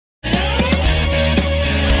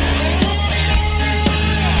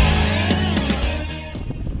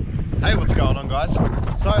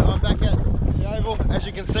So I'm back at the Oval, as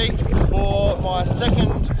you can see, for my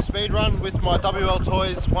second speed run with my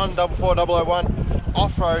Wltoys 144001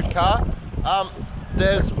 off-road car.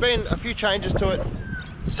 There's been a few changes to it.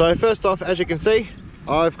 So first off, as you can see,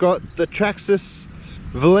 I've got the Traxxas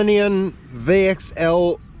Wltoys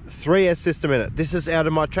VXL 3S system in it. This is out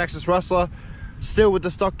of my Traxxas Rustler, still with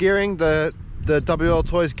the stock gearing, the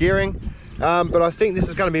Wltoys gearing, but I think this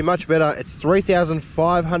is going to be much better. It's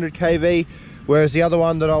 3,500 kV, whereas the other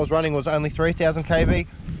one that I was running was only 3,000 kV.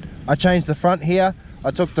 I changed the front here.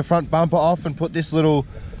 I took the front bumper off and put this little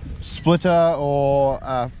splitter or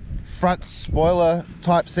front spoiler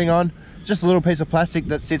type thing on. Just a little piece of plastic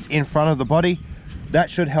that sits in front of the body.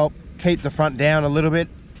 That should help keep the front down a little bit.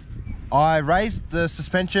 I raised the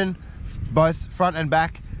suspension, both front and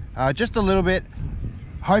back, just a little bit,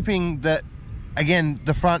 hoping that, again,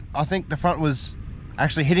 the front, I think the front was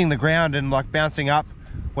actually hitting the ground and like bouncing up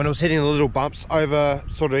when it was hitting the little bumps over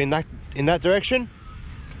sort of in that direction.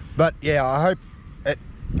 But yeah, I hope it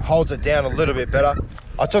holds it down a little bit better.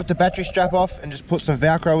 I took the battery strap off and just put some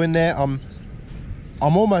Velcro in there. I'm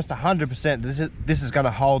almost 100% this is going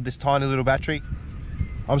to hold this tiny little battery.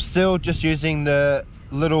 I'm still just using the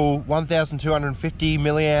little 1250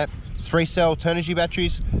 milliamp 3-cell Turnigy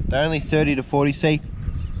batteries. They're only 30 to 40C.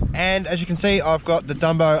 And as you can see, I've got the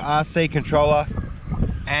Dumbo RC controller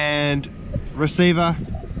and receiver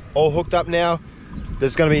all hooked up now.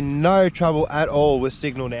 There's going to be no trouble at all with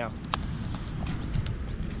signal now.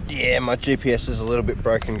 Yeah, my GPS is a little bit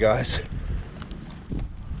broken, guys.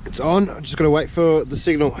 It's on. I'm just going to wait for the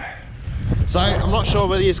signal. So I'm not sure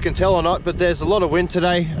whether you can tell or not, but there's a lot of wind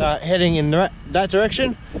today heading in that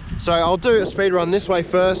direction. So I'll do a speed run this way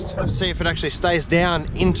first, see if it actually stays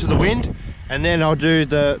down into the wind, and then I'll do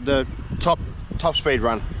the top speed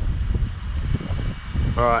run.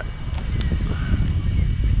 All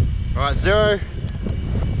right, 0,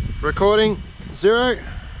 recording, 0.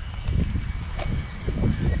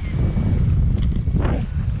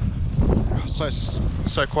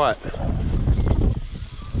 So quiet.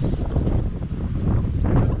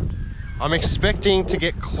 I'm expecting to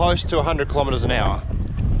get close to 100 kilometers an hour.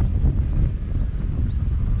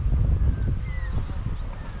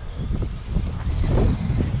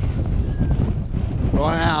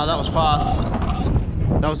 Wow, that was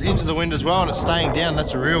fast. That was into the wind as well, and it's staying down.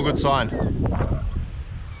 That's a real good sign.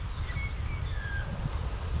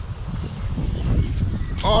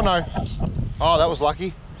 Oh no. Oh, that was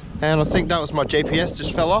lucky. And I think that was my GPS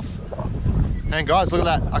just fell off. And guys, look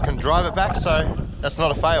at that. I can drive it back, so that's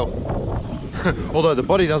not a fail. Although the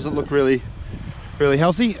body doesn't look really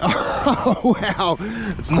healthy. Oh wow,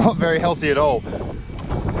 it's not very healthy at all.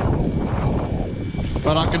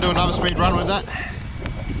 But I can do another speed run with that.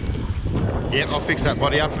 Yep, I'll fix that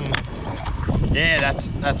body up, and yeah,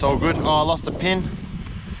 that's all good. Oh, I lost a pin.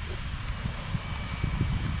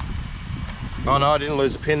 Oh no, I didn't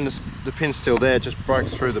lose a pin. The pin's still there, just broke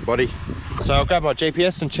through the body. So I'll grab my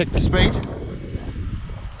GPS and check the speed.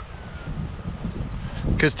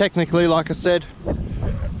 Because technically, like I said,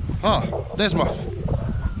 oh, there's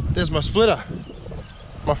my splitter,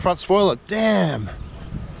 my front spoiler. Damn,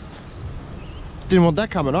 didn't want that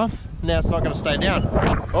coming off. Now it's not going to stay down.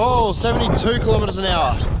 Oh, 72 kilometers an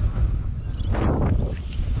hour.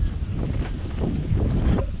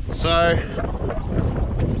 So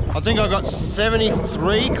I think I got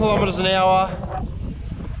 73 kilometers an hour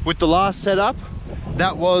with the last setup.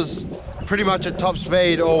 That was pretty much at top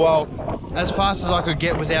speed, or well, as fast as I could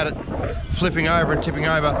get without it flipping over and tipping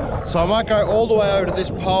over. So I might go all the way over to this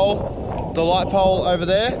pole, the light pole over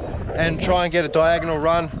there, and try and get a diagonal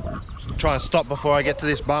run. Try and stop before I get to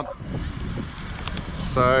this bump.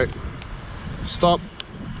 So, stop.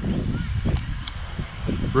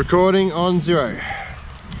 Recording on 0.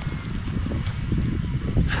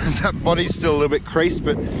 That body's still a little bit creased,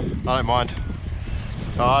 but I don't mind.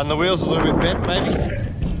 And the wheel's a little bit bent, maybe.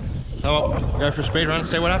 Oh well, go for a speed run,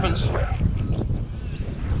 see what happens. A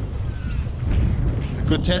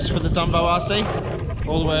good test for the Dumbo RC,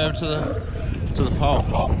 all the way over to the pole.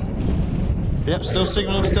 Yep, still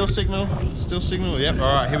signal, still signal, still signal. Yep,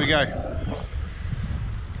 all right, here we go.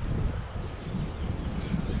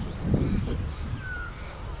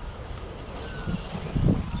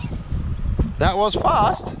 That was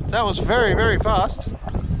fast. That was very, very fast.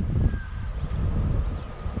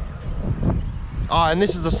 Oh, and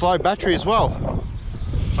this is the slow battery as well.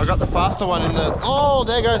 I got the faster one in the... Oh,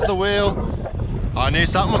 there goes the wheel. I knew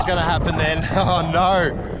something was going to happen then. Oh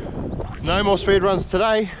no. No more speed runs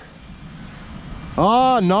today.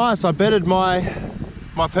 Oh, nice. I betted my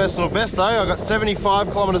personal best though. I got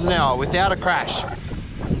 75 kilometers an hour without a crash.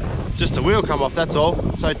 Just a wheel come off, that's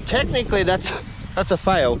all. So technically that's That's a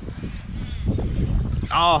fail.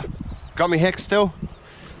 Oh, got me hex still.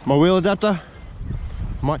 My wheel adapter.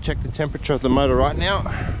 Might check the temperature of the motor right now.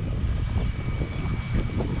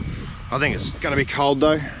 I think it's gonna be cold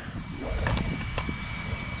though.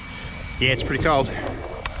 Yeah, it's pretty cold.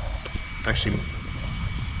 Actually,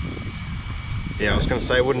 yeah, I was gonna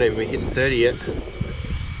say it wouldn't even be hitting 30 yet.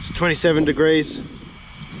 It's 27 degrees.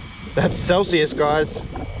 That's Celsius, guys.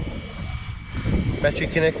 Battery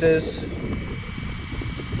connectors.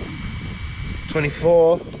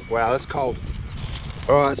 24. Wow, that's cold.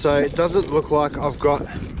 Alright, so it doesn't look like I've got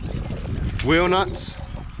wheel nuts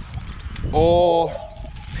or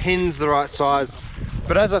pins the right size.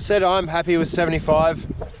 But as I said, I'm happy with 75.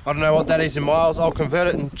 I don't know what that is in miles. I'll convert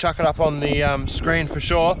it and chuck it up on the screen for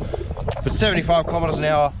sure. But 75 kilometers an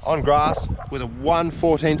hour on grass with a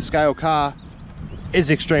 1/14 scale car is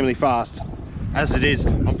extremely fast. As it is,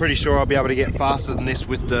 I'm pretty sure I'll be able to get faster than this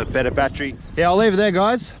with the better battery. Yeah, I'll leave it there,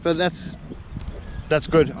 guys, but that's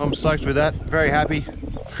good. I'm stoked with that. Very happy.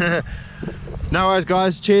 No worries,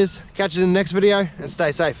 guys. Cheers. Catch you in the next video and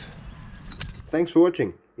stay safe. Thanks for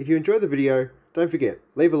watching. If you enjoyed the video, don't forget,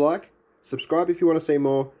 leave a like, subscribe if you want to see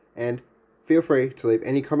more, and feel free to leave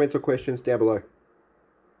any comments or questions down below.